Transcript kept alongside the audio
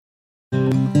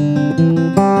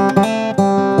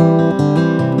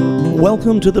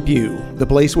Welcome to The Pew, the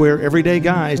place where everyday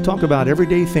guys talk about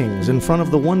everyday things in front of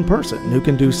the one person who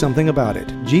can do something about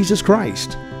it, Jesus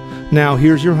Christ. Now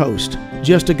here's your host,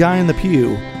 just a guy in the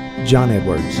pew, John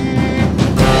Edwards.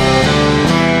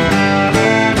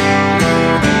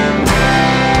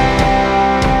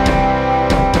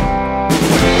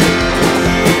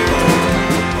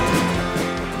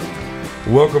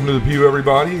 Welcome to The Pew,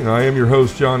 everybody. I am your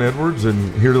host, John Edwards,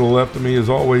 and here to the left of me, as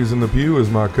always, in the pew is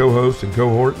my co-host and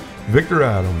cohort, Victor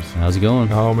Adams. How's it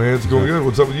going? Oh, man, it's going good.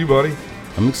 What's up with you, buddy?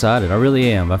 I'm excited. I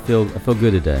really am. I feel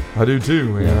good today. I do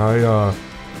too, man.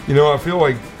 Yeah. I feel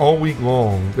like all week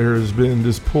long there has been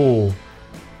this pull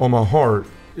on my heart,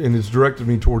 and it's directed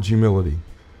me towards humility.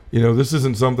 You know, this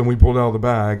isn't something we pulled out of the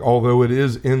bag, although it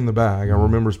is in the bag. I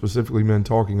remember specifically men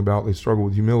talking about they struggle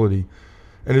with humility,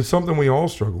 and it's something we all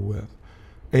struggle with.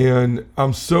 And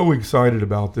I'm so excited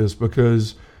about this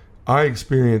because I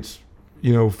experience,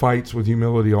 fights with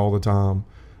humility all the time.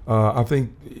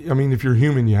 If you're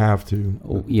human, you have to.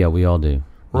 Oh, yeah, we all do.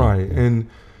 Right. Yeah. And,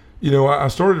 I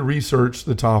started to research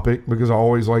the topic because I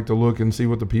always like to look and see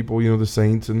what the people, the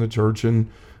saints in the church and,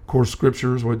 of course,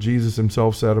 scriptures, what Jesus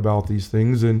himself said about these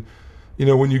things. And,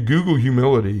 when you Google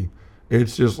humility,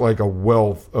 it's just like a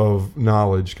wealth of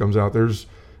knowledge comes out. There's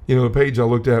the page I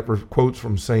looked at for quotes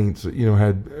from saints,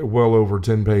 had well over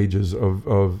 10 pages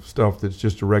of stuff that's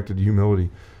just directed to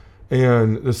humility.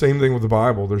 And the same thing with the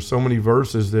Bible. There's so many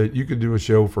verses that you could do a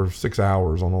show for 6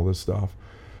 hours on all this stuff.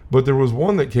 But there was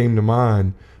one that came to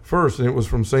mind first, and it was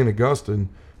from St. Augustine,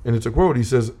 and it's a quote. He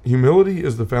says, "Humility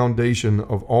is the foundation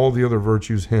of all the other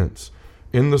virtues, hence,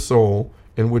 in the soul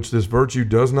in which this virtue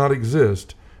does not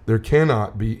exist, there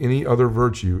cannot be any other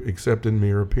virtue except in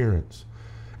mere appearance."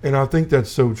 And I think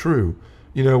that's so true.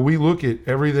 We look at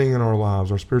everything in our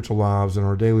lives, our spiritual lives and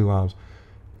our daily lives.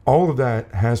 All of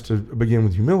that has to begin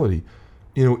with humility.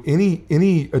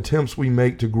 Any attempts we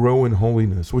make to grow in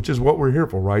holiness, which is what we're here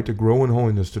for, right? To grow in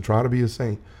holiness, to try to be a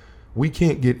saint. We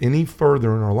can't get any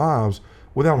further in our lives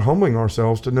without humbling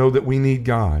ourselves to know that we need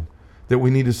God, that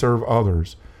we need to serve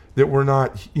others, that we're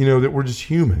not, that we're just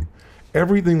human.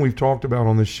 Everything we've talked about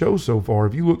on this show so far,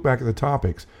 if you look back at the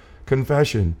topics,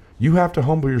 confession, you have to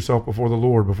humble yourself before the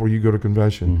Lord before you go to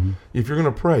confession. Mm-hmm. If you're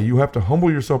going to pray, you have to humble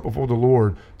yourself before the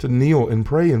Lord to kneel and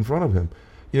pray in front of him.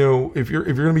 If you're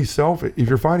going to be if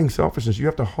you're fighting selfishness, you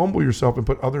have to humble yourself and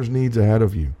put others' needs ahead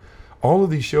of you. All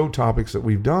of these show topics that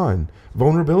we've done,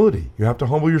 vulnerability, you have to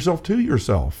humble yourself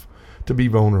to be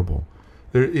vulnerable.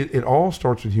 It all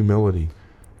starts with humility.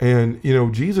 And,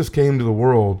 Jesus came to the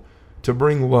world to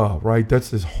bring love, right? That's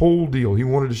his whole deal. He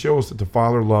wanted to show us that the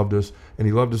Father loved us, and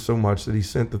he loved us so much that he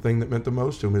sent the thing that meant the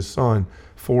most to him, his Son,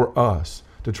 for us,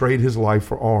 to trade his life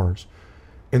for ours.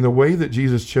 And the way that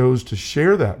Jesus chose to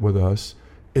share that with us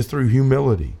is through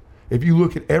humility. If you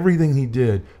look at everything he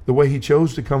did, the way he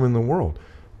chose to come in the world,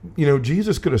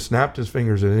 Jesus could have snapped his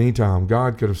fingers at any time.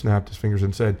 God could have snapped his fingers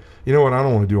and said, you know what, I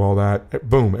don't want to do all that.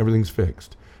 Boom, everything's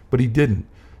fixed. But he didn't.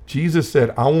 Jesus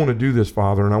said, I want to do this,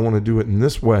 Father, and I want to do it in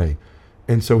this way.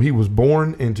 And so he was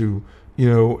born into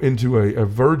a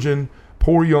virgin,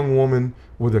 poor young woman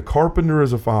with a carpenter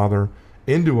as a father,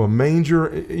 into a manger,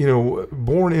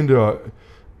 born into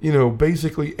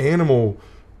basically animal,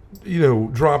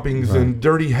 droppings, right, and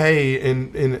dirty hay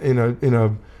and in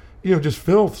a just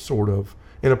filth sort of,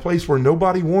 in a place where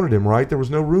nobody wanted him, right? There was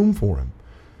no room for him.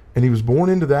 And he was born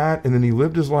into that, and then he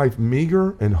lived his life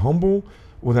meager and humble,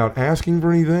 without asking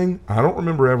for anything. I don't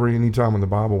remember ever any time in the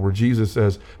Bible where Jesus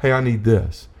says, hey, I need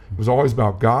this. It was always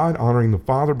about God, honoring the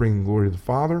Father, bringing glory to the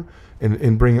Father,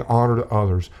 and bringing honor to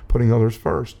others, putting others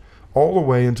first, all the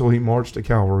way until he marched to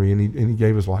Calvary and he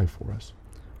gave his life for us.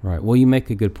 Right. Well, you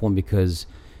make a good point, because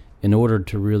in order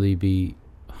to really be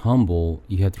humble,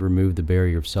 you have to remove the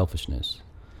barrier of selfishness.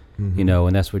 Mm-hmm.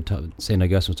 And that's what St.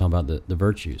 Augustine was talking about, the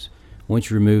virtues.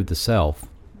 Once you remove the self,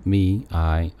 me,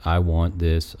 I want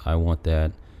this, I want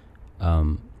that,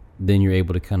 then you're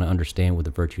able to kind of understand what the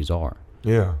virtues are.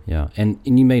 Yeah. Yeah. And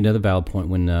you made another valid point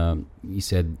when you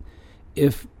said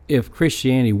if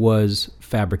Christianity was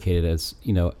fabricated, as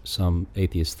some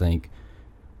atheists think,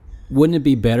 wouldn't it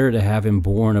be better to have him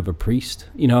born of a priest?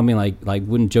 Like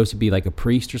wouldn't Joseph be like a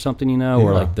priest or something, yeah,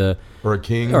 or like or a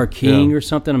king, yeah, or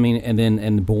something?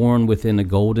 And born within a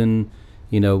golden,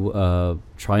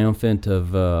 triumphant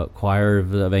of choir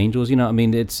of angels.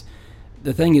 It's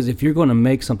the thing is, if you're going to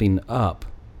make something up,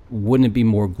 wouldn't it be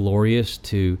more glorious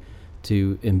to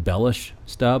embellish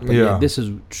stuff? Yeah. This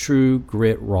is true,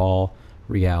 grit, raw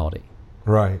reality.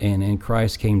 Right. And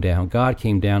Christ came down. God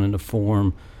came down in the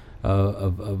form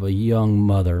of a young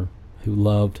mother who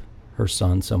loved her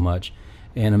son so much,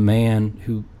 and a man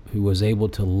who was able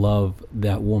to love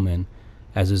that woman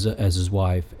as his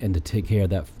wife, and to take care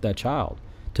of that child,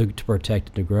 to protect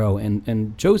and to grow.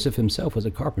 And Joseph himself was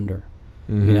a carpenter.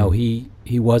 Mm-hmm. You know,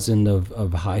 he wasn't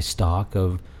of high stock,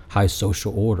 of high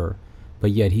social order,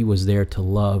 but yet he was there to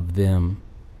love them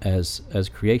as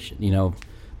creation. You know,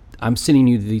 I'm sending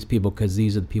you to these people because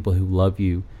these are the people who love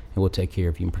you and will take care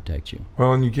of you and protect you.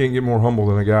 Well, and you can't get more humble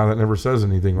than a guy that never says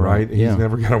anything, right? He's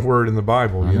never got a word in the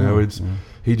Bible. You know,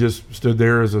 he just stood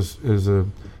there as a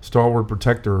stalwart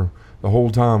protector the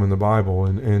whole time in the Bible,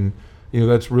 and you know,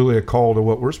 that's really a call to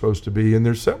what we're supposed to be. And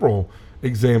there's several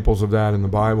examples of that in the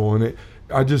Bible. And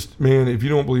man, if you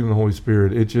don't believe in the Holy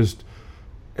Spirit,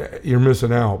 you're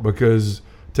missing out, because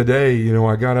today, you know,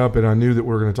 I got up and I knew that we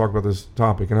were going to talk about this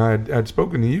topic, and I had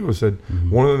spoken to you. I said,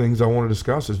 one of the things I want to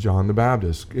discuss is John the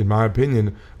Baptist. In my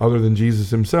opinion, other than Jesus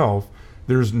himself,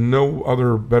 there's no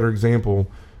other better example,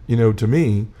 you know, to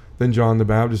me than John the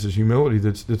Baptist's humility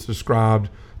that's described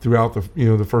throughout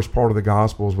the first part of the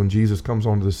Gospels, when Jesus comes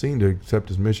onto the scene to accept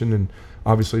his mission and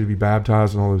obviously to be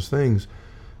baptized and all those things.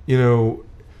 You know,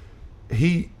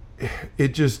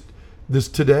 this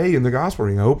today in the Gospel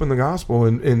reading, I open the Gospel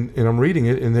and I'm reading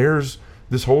it, and there's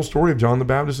this whole story of John the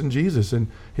Baptist and Jesus, and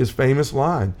his famous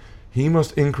line, "He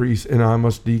must increase and I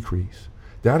must decrease."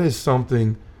 That is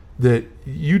something that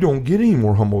you don't get any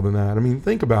more humble than that. I mean,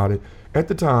 think about it. At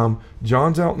the time,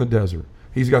 John's out in the desert.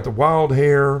 He's got the wild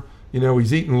hair, you know,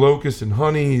 he's eating locusts and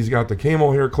honey. He's got the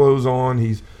camel hair clothes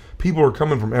on. People are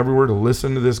coming from everywhere to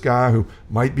listen to this guy who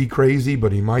might be crazy,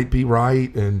 but he might be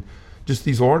right. And just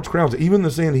these large crowds, even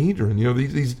the Sanhedrin, you know,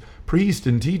 these priests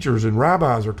and teachers and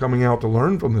rabbis are coming out to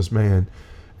learn from this man.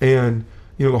 And,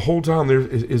 you know, the whole time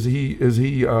is he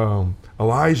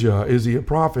Elijah? Is he a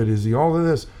prophet? Is he all of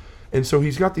this? And so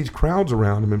he's got these crowds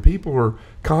around him, and people are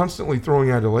constantly throwing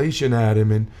adulation at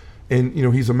him. And you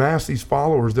know, he's amassed these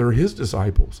followers that are his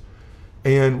disciples.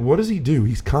 And what does he do?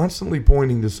 He's constantly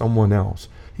pointing to someone else.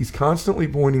 He's constantly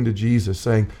pointing to Jesus,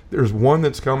 saying, there's one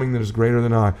that's coming that is greater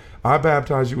than I. I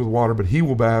baptize you with water, but he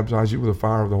will baptize you with the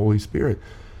fire of the Holy Spirit.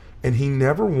 And he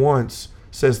never once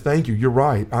says, thank you, you're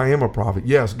right, I am a prophet.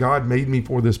 Yes, God made me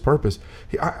for this purpose.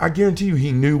 I guarantee you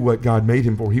he knew what God made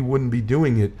him for. He wouldn't be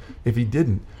doing it if he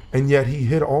didn't. And yet he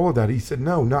hid all of that. He said,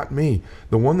 no, not me.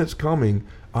 The one that's coming,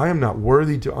 I am not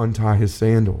worthy to untie his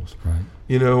sandals. Right.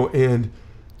 You know, and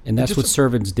that's what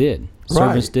servants did.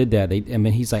 Servants did that.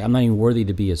 He's like, I'm not even worthy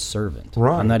to be a servant.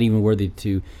 Right. I'm not even worthy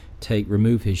to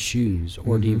remove his shoes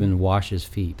or to even wash his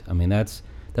feet. I mean, that's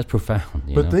profound.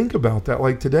 But think about that.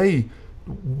 Like today,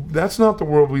 that's not the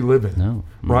world we live in. No.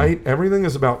 Right? Everything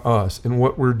is about us and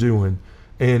what we're doing.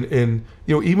 And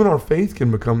you know, even our faith can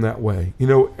become that way. You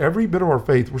know, every bit of our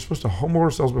faith, we're supposed to humble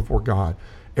ourselves before God.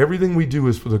 Everything we do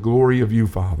is for the glory of you,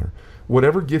 Father.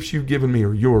 Whatever gifts you've given me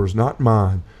are yours, not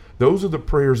mine. Those are the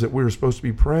prayers that we're supposed to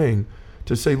be praying,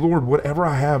 to say, Lord, whatever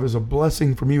I have is a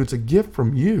blessing from you. It's a gift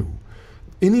from you.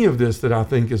 Any of this that I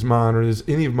think is mine or is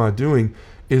any of my doing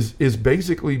is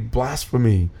basically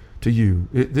blasphemy to you.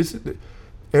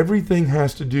 Everything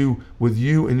has to do with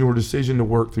you and your decision to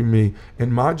work through me.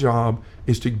 And my job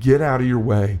is to get out of your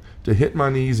way, to hit my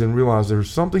knees and realize there's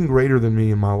something greater than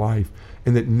me in my life,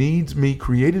 and that needs me,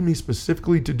 created me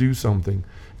specifically to do something.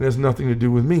 It has nothing to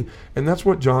do with me. And that's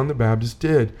what John the Baptist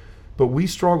did. But we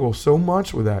struggle so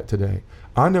much with that today.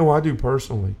 I know I do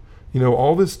personally. You know,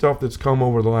 all this stuff that's come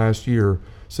over the last year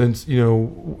since, you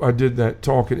know, I did that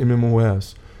talk at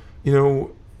MMOS, you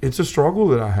know, it's a struggle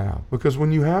that I have, because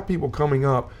when you have people coming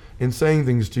up and saying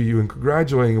things to you and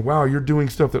congratulating, wow, you're doing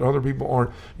stuff that other people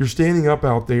aren't, you're standing up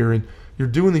out there and you're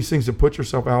doing these things to put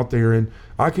yourself out there, and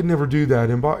I could never do that.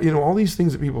 And, you know, all these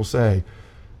things that people say,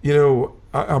 you know,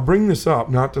 I bring this up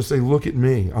not to say, look at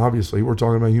me, obviously, we're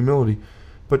talking about humility,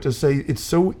 but to say it's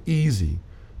so easy.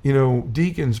 You know,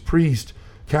 deacons, priests,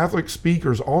 Catholic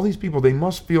speakers, all these people, they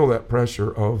must feel that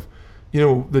pressure of, you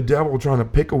know, the devil trying to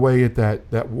pick away at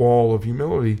that wall of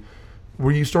humility,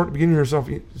 where you start to begin yourself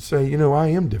to say, you know, I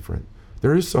am different.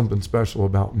 There is something special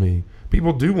about me.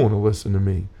 People do want to listen to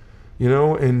me, you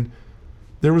know. And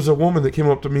there was a woman that came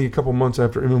up to me a couple months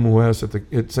after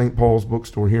MMOS at St. Paul's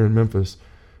bookstore here in Memphis.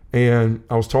 And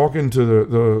I was talking to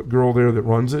the girl there that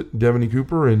runs it, Devaney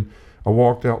Cooper, and I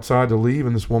walked outside to leave,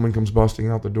 and this woman comes busting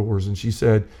out the doors, and she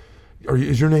said,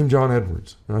 is your name John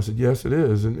Edwards? And I said, yes, it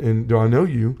is. And do I know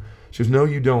you? She goes, no,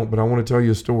 you don't, but I want to tell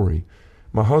you a story.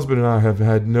 My husband and I have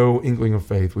had no inkling of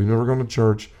faith. We've never gone to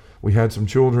church. We had some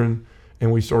children,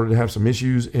 and we started to have some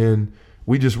issues, and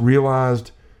we just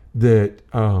realized that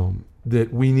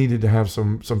that we needed to have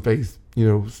some faith, you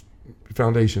know,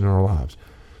 foundation in our lives.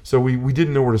 So we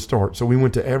didn't know where to start. So we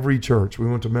went to every church. We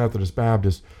went to Methodist,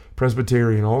 Baptist,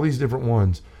 Presbyterian, all these different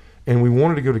ones. And we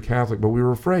wanted to go to Catholic, but we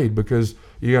were afraid because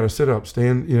you got to sit up,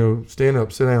 stand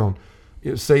up, sit down,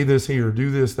 say this here, do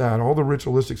this, that, all the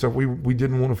ritualistic stuff. We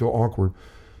didn't want to feel awkward.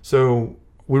 So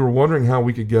we were wondering how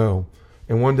we could go.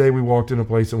 And one day we walked in a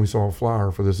place and we saw a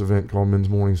flyer for this event called Men's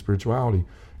Morning Spirituality,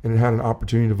 and it had an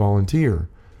opportunity to volunteer.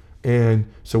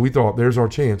 And so we thought, there's our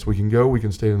chance. We can go, we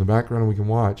can stay in the background, and we can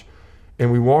watch.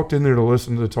 And we walked in there to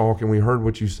listen to the talk, and we heard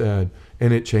what you said,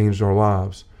 and it changed our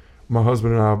lives. My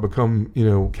husband and I have become,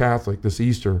 Catholic this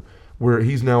Easter, where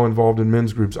he's now involved in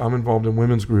men's groups. I'm involved in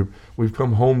women's group. We've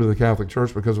come home to the Catholic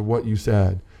Church because of what you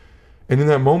said. And in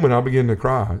that moment, I began to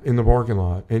cry in the parking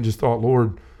lot and just thought,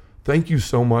 Lord, thank you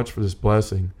so much for this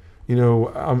blessing.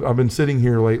 I've been sitting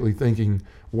here lately thinking,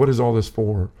 what is all this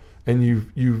for? And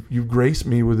you've graced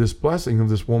me with this blessing of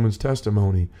this woman's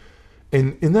testimony.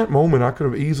 And in that moment, I could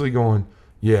have easily gone,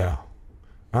 yeah,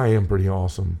 I am pretty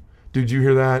awesome. Did you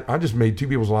hear that? I just made two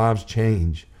people's lives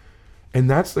change. And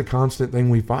that's the constant thing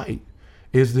we fight,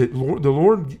 is that the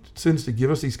Lord sends to give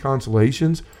us these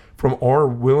consolations from our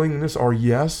willingness, our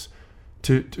yes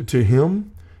to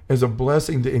Him, as a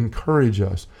blessing to encourage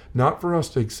us, not for us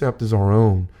to accept as our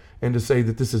own and to say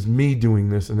that this is me doing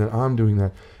this and that I'm doing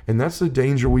that. And that's the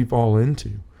danger we fall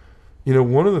into.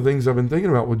 One of the things I've been thinking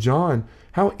about with John,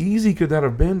 how easy could that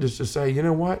have been just to say, you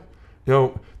know what?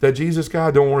 That Jesus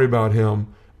guy, don't worry about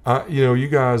him. You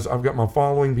guys, I've got my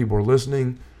following, people are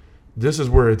listening. This is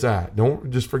where it's at.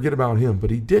 Don't just forget about him. But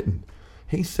he didn't.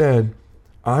 He said,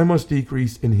 I must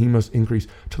decrease and he must increase,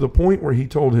 to the point where he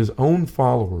told his own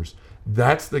followers,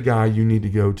 that's the guy you need to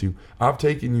go to. I've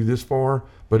taken you this far,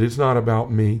 but it's not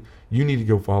about me. You need to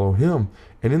go follow him.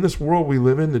 And in this world we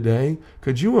live in today,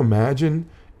 could you imagine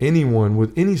anyone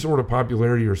with any sort of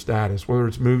popularity or status, whether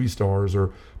it's movie stars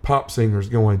or pop singers,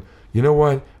 going, you know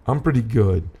what, I'm pretty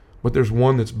good, but there's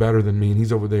one that's better than me, and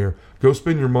he's over there. Go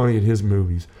spend your money at his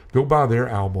movies. Go buy their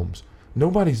albums.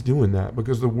 Nobody's doing that,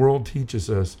 because the world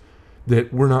teaches us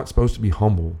that we're not supposed to be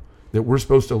humble, that we're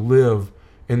supposed to live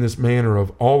in this manner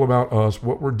of all about us,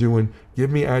 what we're doing,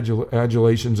 give me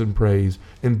adulations and praise,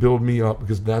 and build me up,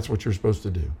 because that's what you're supposed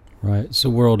to do. Right. It's a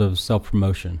world of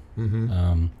self-promotion.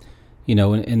 Mm-hmm.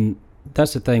 And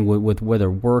that's the thing with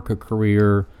whether work or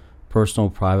career, personal,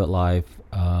 private life,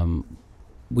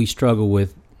 we struggle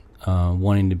with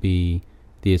wanting to be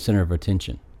the center of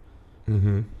attention.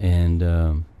 Mm-hmm.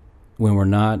 And when we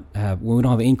don't have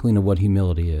an inkling of what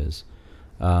humility is,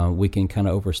 we can kind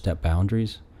of overstep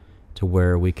boundaries to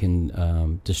where we can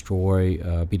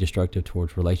be destructive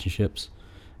towards relationships,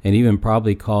 and even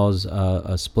probably cause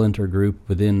a splinter group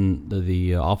within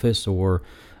the office or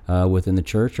within the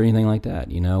church or anything like that,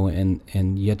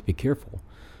 and you have to be careful.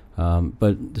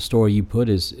 But the story you put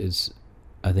is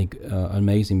I think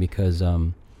amazing, because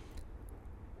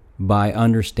by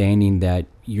understanding that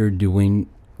you're doing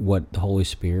what the Holy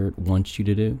Spirit wants you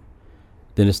to do,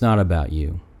 then it's not about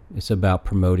you. It's about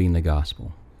promoting the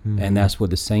gospel. Mm-hmm. And that's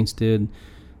what the saints did.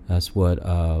 That's what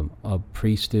a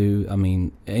priest do. I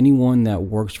mean, anyone that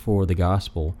works for the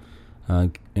gospel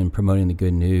and promoting the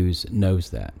good news knows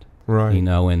that. Right.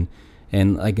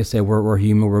 And like I said, we're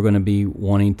human. We're going to be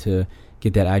wanting to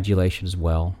get that adulation as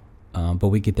well. But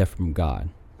we get that from God.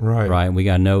 Right. Right. And we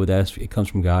got to know that it comes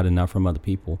from God and not from other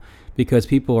people, because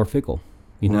people are fickle.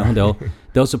 Right.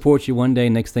 They'll support you one day.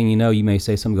 Next thing you know, you may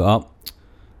say something, go, oh,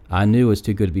 I knew it's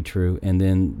too good to be true. And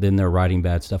then they're writing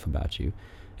bad stuff about you.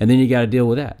 And then you got to deal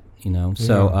with that,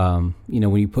 So,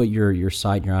 when you put your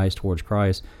sight and your eyes towards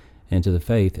Christ and to the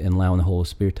faith, and allowing the Holy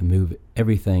Spirit to move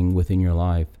everything within your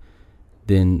life,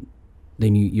 then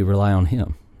you rely on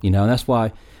Him, And that's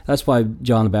why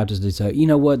John the Baptist did say, you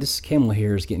know what, this camel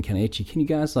hair is getting kind of itchy. Can you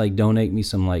guys donate me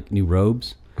some new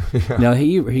robes? Yeah. No,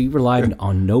 he relied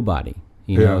on nobody,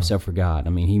 except for God. I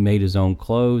mean, he made his own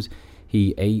clothes.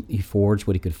 He ate, he foraged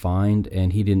what he could find,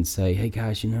 and he didn't say, hey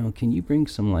guys, can you bring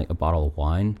some a bottle of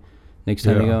wine next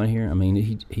time you go in here? I mean,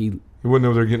 he wouldn't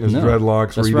know they're getting his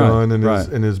dreadlocks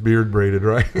redone and his beard braided,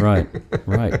 right?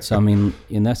 Right. So I mean,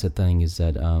 and that's the thing, is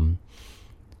that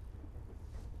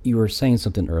you were saying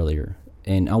something earlier,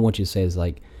 and I want you to say is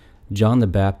John the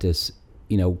Baptist,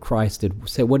 Christ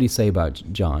what did he say about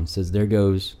John? Says, there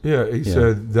goes. Yeah, he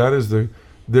said,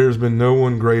 there's been no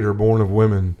one greater born of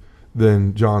women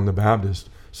than John the Baptist.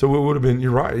 So it would have been,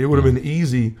 you're right, it would have been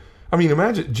easy. I mean,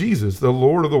 imagine Jesus, the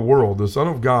Lord of the world, the Son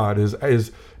of God,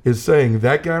 is saying,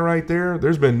 that guy right there,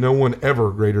 there's been no one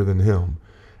ever greater than him.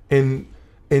 And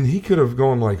he could have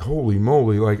gone holy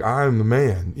moly, I'm the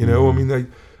man, Mm-hmm. I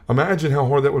mean, imagine how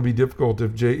hard that would be difficult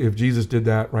if Jesus did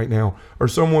that right now, or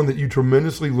someone that you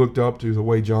tremendously looked up to the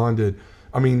way John did.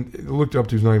 I mean, looked up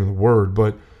to is not even the word,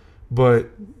 but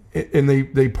and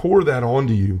they pour that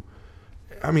onto you.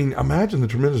 I mean, imagine the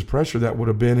tremendous pressure that would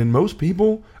have been. And most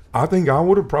people, I think I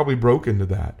would have probably broken to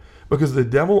that, because the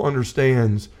devil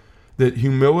understands that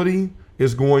humility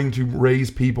is going to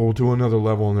raise people to another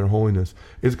level in their holiness.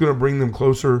 It's going to bring them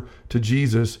closer to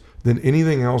Jesus than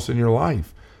anything else in your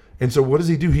life. And so what does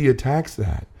he do? He attacks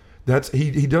that.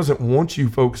 He doesn't want you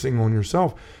focusing on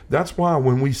yourself. That's why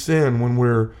when we sin, when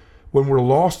we're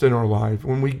lost in our life,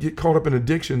 when we get caught up in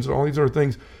addictions and all these other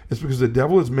things, it's because the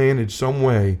devil has managed some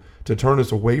way to turn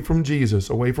us away from Jesus,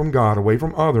 away from God, away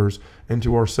from others, and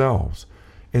to ourselves.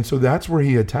 And so that's where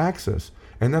he attacks us.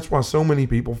 And that's why so many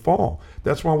people fall.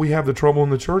 That's why we have the trouble in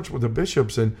the church with the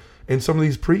bishops and some of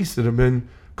these priests that have been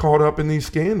caught up in these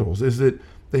scandals, is that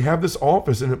they have this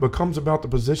office and it becomes about the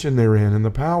position they're in and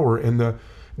the power and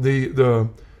the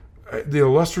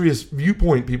illustrious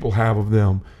viewpoint people have of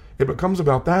them. It becomes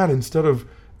about that instead of,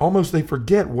 almost they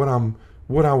forget what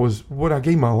I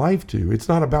gave my life to. It's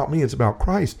not about me, it's about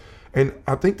Christ. And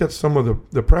I think that's some of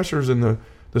the pressures and the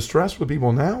stress with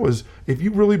people now is, if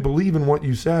you really believe in what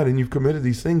you said and you've committed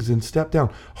these things, then step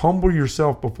down, humble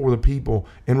yourself before the people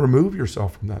and remove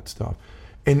yourself from that stuff.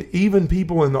 And even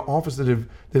people in the office that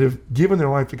have given their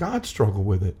life to God struggle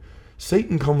with it.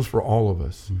 Satan comes for all of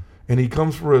us. And he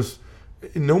comes for us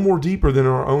no more deeper than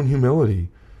our own humility.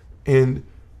 And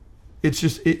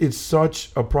it's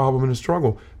such a problem and a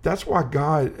struggle. That's why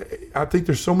God, I think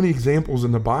there's so many examples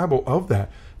in the Bible of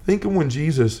that. Think of when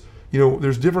Jesus,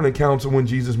 there's different accounts of when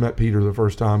Jesus met Peter the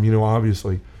first time,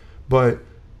 obviously. But,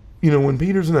 when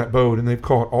Peter's in that boat and they've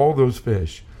caught all those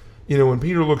fish, when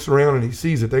Peter looks around and he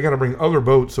sees it, they got to bring other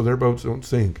boats so their boats don't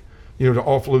sink, to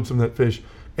offload some of that fish.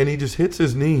 And he just hits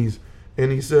his knees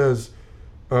and he says,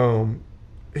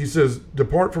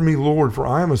 "Depart from me, Lord, for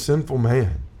I am a sinful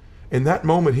man." In that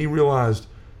moment, he realized,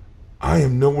 I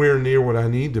am nowhere near what I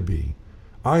need to be.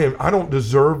 I don't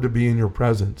deserve to be in your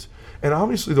presence. And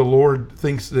obviously the Lord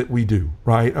thinks that we do,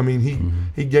 right? I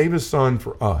mean, he gave his son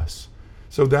for us.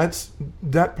 So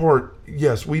that part,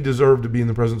 yes, we deserve to be in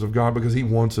the presence of God because he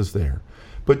wants us there.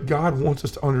 But God wants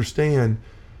us to understand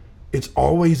it's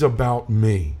always about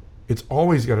me. It's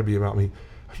always got to be about me.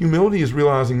 Humility is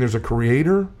realizing there's a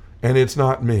creator and it's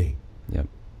not me. Yep.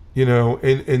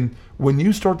 And when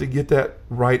you start to get that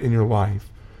right in your life,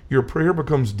 your prayer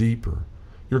becomes deeper.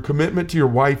 Your commitment to your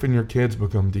wife and your kids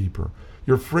become deeper.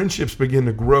 Your friendships begin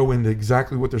to grow into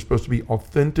exactly what they're supposed to be,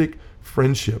 authentic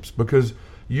friendships, because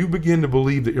you begin to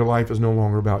believe that your life is no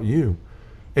longer about you.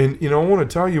 And, I want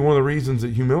to tell you one of the reasons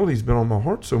that humility's been on my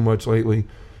heart so much lately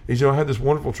is, I had this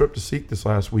wonderful trip to Seek this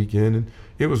last weekend, and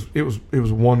it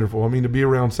was wonderful. I mean, to be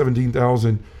around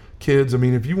 17,000 kids. I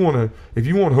mean, if you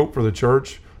want hope for the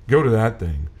church, go to that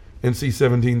thing and see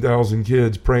 17,000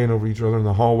 kids praying over each other in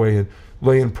the hallway and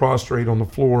laying prostrate on the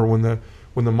floor when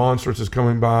the monstrance is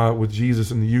coming by with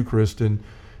Jesus in the Eucharist, and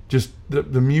just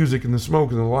the music and the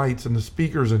smoke and the lights and the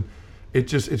speakers, and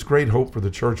it's great hope for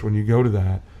the church when you go to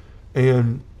that.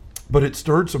 But it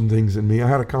stirred some things in me. I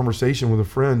had a conversation with a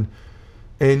friend,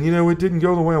 and it didn't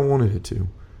go the way I wanted it to.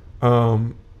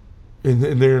 And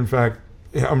there, in fact,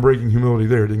 I'm breaking humility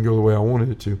there. It didn't go the way I wanted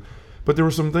it to. But there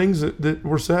were some things that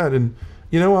were said, and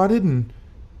I didn't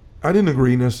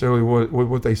agree necessarily with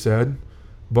what they said,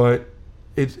 but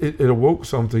it awoke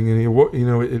something, and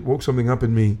it woke something up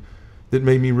in me that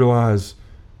made me realize,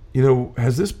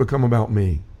 has this become about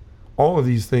me? All of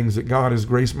these things that God has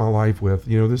graced my life with,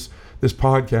 this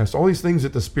podcast, all these things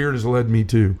that the Spirit has led me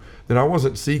to, that I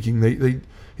wasn't seeking.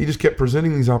 He just kept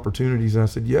presenting these opportunities, and I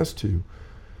said yes to.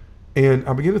 And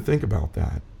I began to think about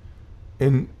that.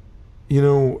 And,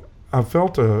 I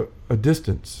felt a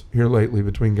distance here lately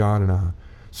between God and I.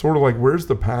 Sort of like, where's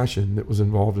the passion that was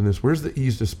involved in this? Where's the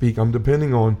ease to speak? I'm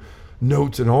depending on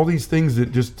notes and all these things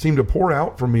that just seemed to pour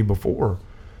out from me before.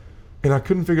 And I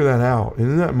couldn't figure that out. And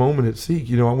in that moment at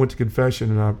Seek, I went to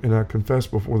confession and I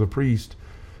confessed before the priest.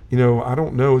 I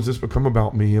don't know, has this become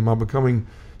about me? Am I becoming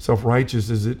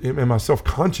self-righteous? Am I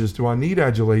self-conscious? Do I need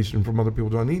adulation from other people?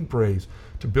 Do I need praise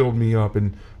to build me up?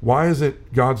 And why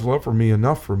isn't God's love for me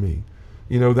enough for me?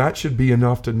 That should be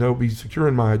enough to be secure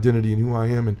in my identity and who I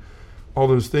am and all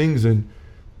those things. And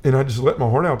I just let my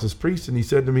heart out to this priest, and he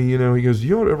said to me, he goes,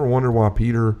 you don't ever wonder why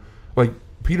Peter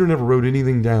never wrote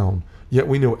anything down, yet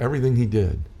we know everything he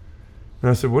did. And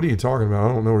I said, what are you talking about?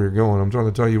 I don't know where you're going. I'm trying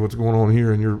to tell you what's going on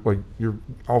here, and you're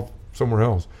off somewhere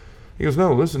else. He goes,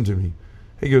 no, listen to me.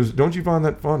 He goes, don't you find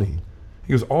that funny?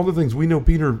 He goes, all the things, we know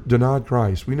Peter denied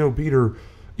Christ. We know Peter,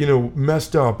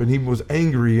 messed up, and he was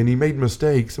angry, and he made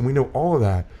mistakes, and we know all of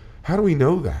that. How do we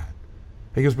know that?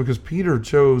 He goes, because Peter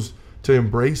chose to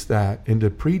embrace that and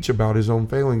to preach about his own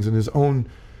failings and his own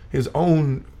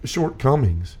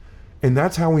shortcomings. And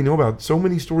that's how we know about so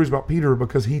many stories about Peter,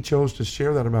 because he chose to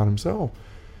share that about himself.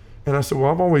 And I said,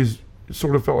 well, I've always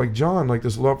sort of felt like John, like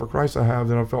this love for Christ I have,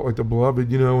 that I felt like the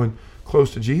beloved, and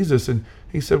close to Jesus. And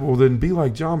he said, well, then be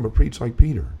like John, but preach like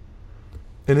Peter.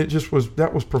 And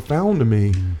that was profound to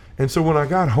me. Mm-hmm. And so when I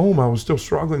got home, I was still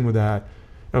struggling with that.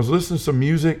 I was listening to some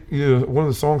music, one of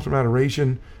the songs from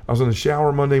Adoration. I was in the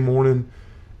shower Monday morning,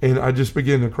 and I just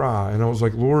began to cry. And I was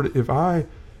like, Lord, if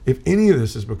any of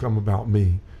this has become about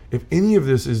me, if any of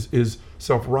this is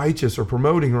self-righteous or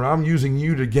promoting, or I'm using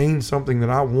you to gain something that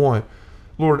I want,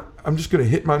 Lord, I'm just going to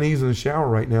hit my knees in the shower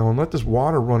right now and let this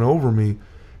water run over me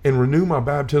and renew my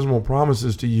baptismal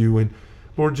promises to you. And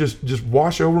Lord, just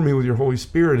wash over me with your Holy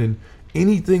Spirit, and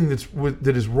anything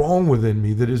that is wrong within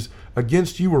me, that is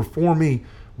against you or for me,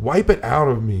 wipe it out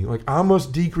of me. Like, I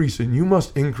must decrease and you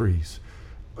must increase.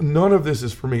 None of this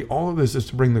is for me. All of this is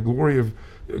to bring the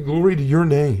glory to your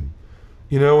name.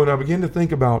 And I began to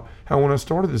think about how when I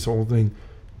started this whole thing,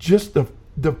 just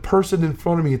the person in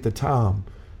front of me at the time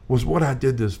was what I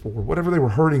did this for. Whatever they were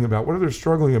hurting about, whatever they're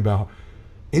struggling about,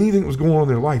 anything that was going on in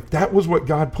their life, that was what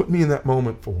God put me in that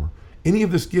moment for. Any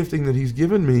of this gifting that he's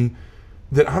given me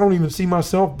that I don't even see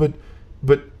myself,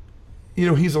 but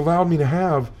he's allowed me to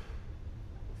have,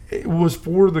 it was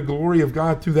for the glory of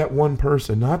God through that one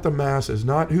person, not the masses,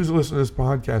 not who's listening to this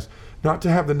podcast, not to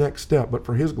have the next step, but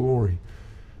for his glory.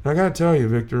 And I got to tell you,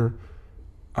 Victor,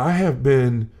 I have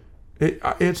been,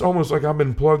 it's almost like I've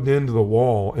been plugged into the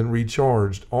wall and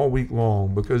recharged all week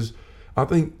long, because I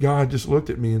think God just looked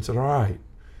at me and said, all right,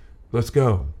 let's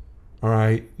go. All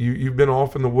right, you've been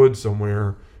off in the woods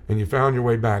somewhere and you found your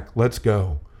way back. Let's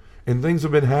go. And things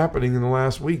have been happening in the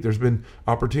last week. There's been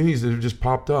opportunities that have just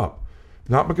popped up.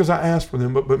 Not because I asked for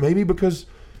them, but maybe because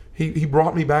he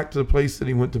brought me back to the place that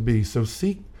he went to be. So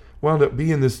Seek wound up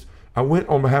being this. I went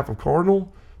on behalf of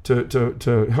Cardinal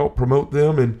to help promote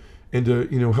them and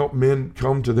to help men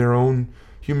come to their own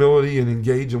humility and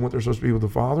engage in what they're supposed to be with the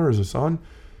Father as a son.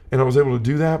 And I was able to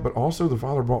do that, but also the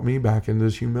Father brought me back into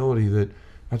this humility that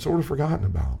I'd sort of forgotten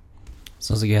about.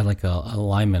 Sounds like you had like a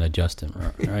alignment adjustment,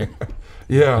 right?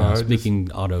 Yeah.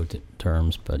 Speaking auto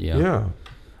terms, but yeah. Yeah.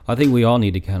 I think we all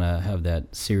need to kind of have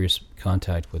that serious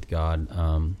contact with God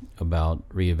about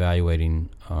reevaluating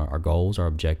our goals, our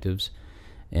objectives,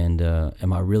 and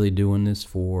am I really doing this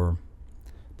for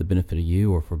the benefit of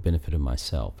you or for benefit of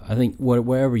myself? I think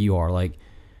wherever you are, like,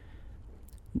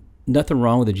 nothing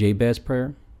wrong with the Jabez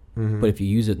prayer, but if you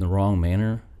use it in the wrong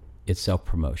manner, it's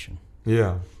self-promotion.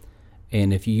 Yeah.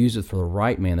 And if you use it for the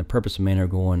right man, the purpose of manner,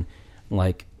 going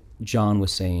like John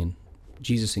was saying,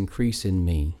 Jesus, increase in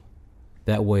me.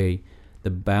 That way, the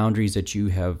boundaries that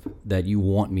you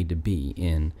want me to be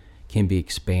in can be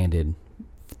expanded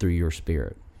through your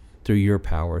Spirit, through your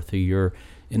power, through your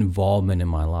involvement in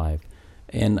my life.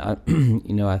 And I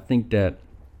think that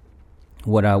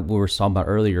what we were talking about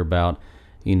earlier about,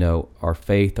 our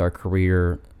faith, our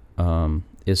career,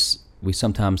 is we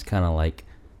sometimes kind of like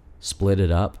split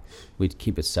it up. We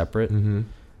keep it separate. Mm-hmm.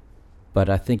 But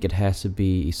I think it has to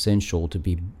be essential to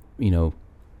be,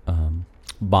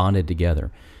 bonded together.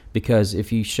 Because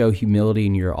if you show humility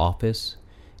in your office,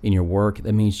 in your work,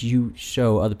 that means you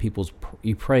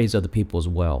praise other people as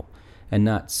well, and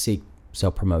not seek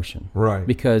self-promotion. Right.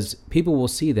 Because people will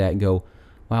see that and go,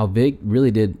 wow, Vic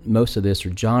really did most of this, or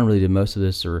John really did most of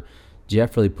this, or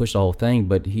Jeff really pushed the whole thing,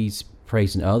 but he's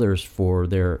praising others for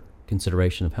their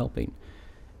consideration of helping.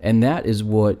 And that is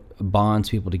what bonds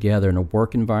people together in a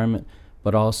work environment,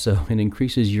 but also it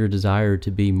increases your desire to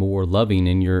be more loving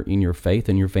in your faith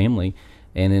and your family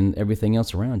and in everything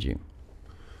else around you.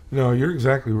 No, you're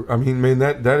exactly. I mean, man,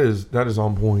 that is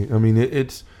on point. I mean,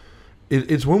 it's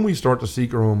when we start to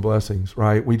seek our own blessings,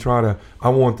 right? We try to, I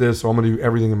want this, so I'm going to do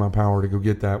everything in my power to go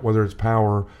get that, whether it's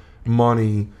power,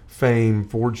 money, fame,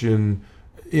 fortune,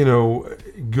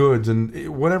 goods,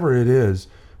 and whatever it is.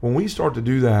 When we start to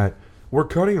do that, we're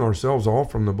cutting ourselves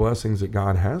off from the blessings that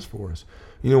God has for us.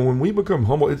 When we become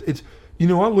humble, it's I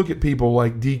look at people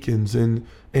like deacons and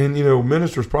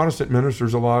ministers, Protestant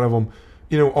ministers, a lot of them,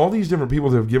 all these different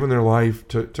people that have given their life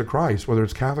to Christ, whether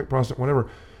it's Catholic, Protestant, whatever,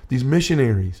 these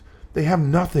missionaries, they have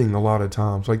nothing a lot of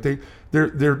times. Like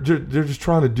they're just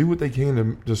trying to do what they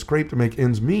can to scrape to make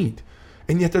ends meet.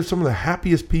 And yet they're some of the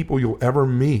happiest people you'll ever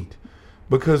meet,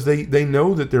 because they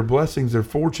know that their blessings, their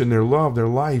fortune, their love, their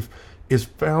life is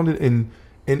founded in,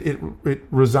 and it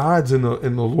resides in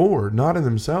the Lord, not in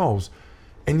themselves.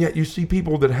 And yet you see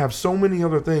people that have so many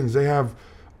other things. They have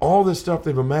all this stuff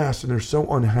they've amassed, and they're so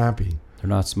unhappy. They're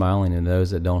not smiling, and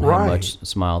those that don't have much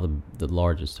smile, the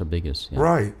largest or biggest. Yeah.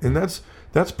 Right, and that's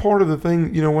part of the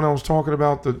thing. When I was talking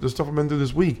about the stuff I've been through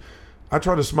this week, I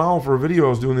tried to smile for a video I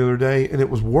was doing the other day, and it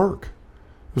was work.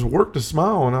 It was work to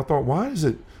smile, and I thought, why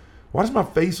does my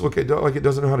face look like it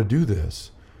doesn't know how to do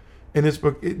this? And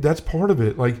that's part of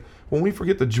it. Like, when we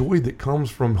forget the joy that comes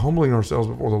from humbling ourselves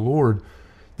before the Lord,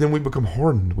 then we become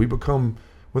hardened. We become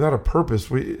without a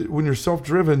purpose. When you're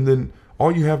self-driven, then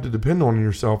all you have to depend on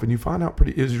yourself, and you find out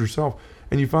is yourself,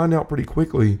 and you find out pretty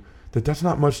quickly that that's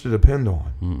not much to depend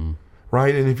on. Mm-mm.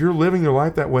 Right? And if you're living your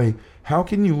life that way, how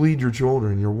can you lead your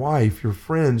children, your wife, your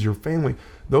friends, your family,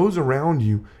 those around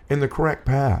you in the correct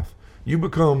path? You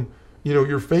become,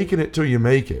 you're faking it till you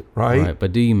make it, right? Right,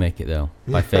 but do you make it, though?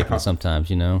 By faking it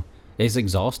sometimes, It's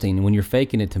exhausting. When you're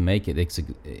faking it to make it,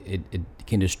 it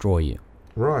can destroy you.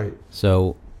 Right.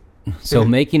 So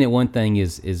making it one thing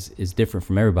is different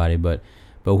from everybody, but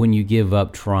when you give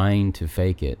up trying to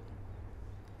fake it,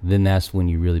 then that's when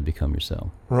you really become yourself.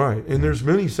 Right. And there's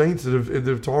many saints that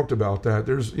have talked about that.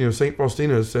 There's, St.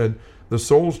 Faustina has said, the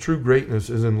soul's true greatness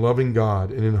is in loving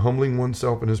God and in humbling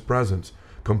oneself in his presence,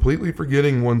 completely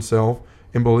forgetting oneself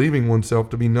and believing oneself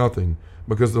to be nothing,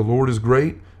 because the Lord is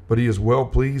great, but he is well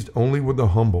pleased only with the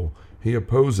humble. He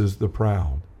opposes the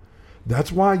proud.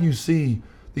 That's why you see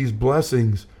these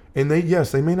blessings, and they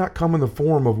may not come in the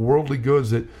form of worldly goods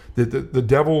that the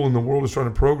devil and the world is trying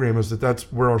to program us,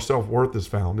 that's where our self-worth is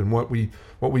found and what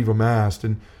we've amassed.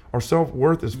 And our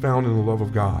self-worth is found in the love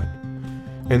of God.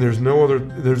 And there's no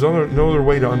other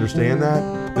way to understand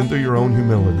that than through your own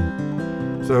humility.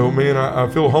 So, man, I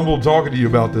feel humbled talking to you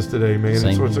about this today, man.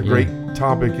 It's a great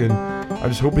topic, and I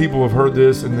just hope people have heard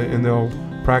this and they'll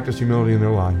practice humility in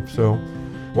their life. So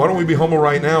why don't we be humble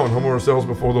right now and humble ourselves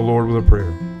before the Lord with a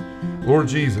prayer. Lord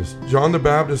Jesus, John the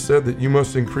Baptist said that you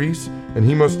must increase and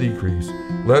he must decrease.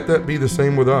 Let that be the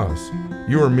same with us.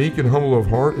 You are meek and humble of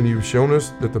heart, and you've shown us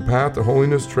that the path to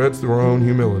holiness treads through our own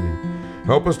humility.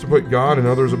 Help us to put God and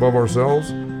others above ourselves,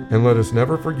 and let us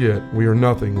never forget we are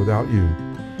nothing without you.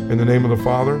 In the name of the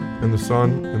Father, and the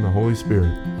Son, and the Holy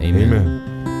Spirit. Amen.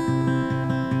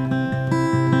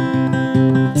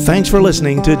 Thanks for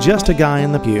listening to Just a Guy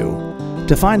in the Pew.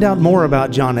 To find out more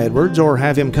about John Edwards or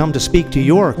have him come to speak to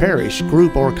your parish,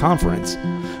 group, or conference,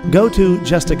 go to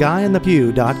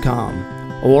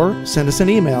justaguyinthepew.com or send us an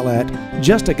email at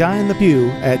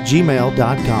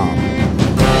justaguyinthepew@gmail.com.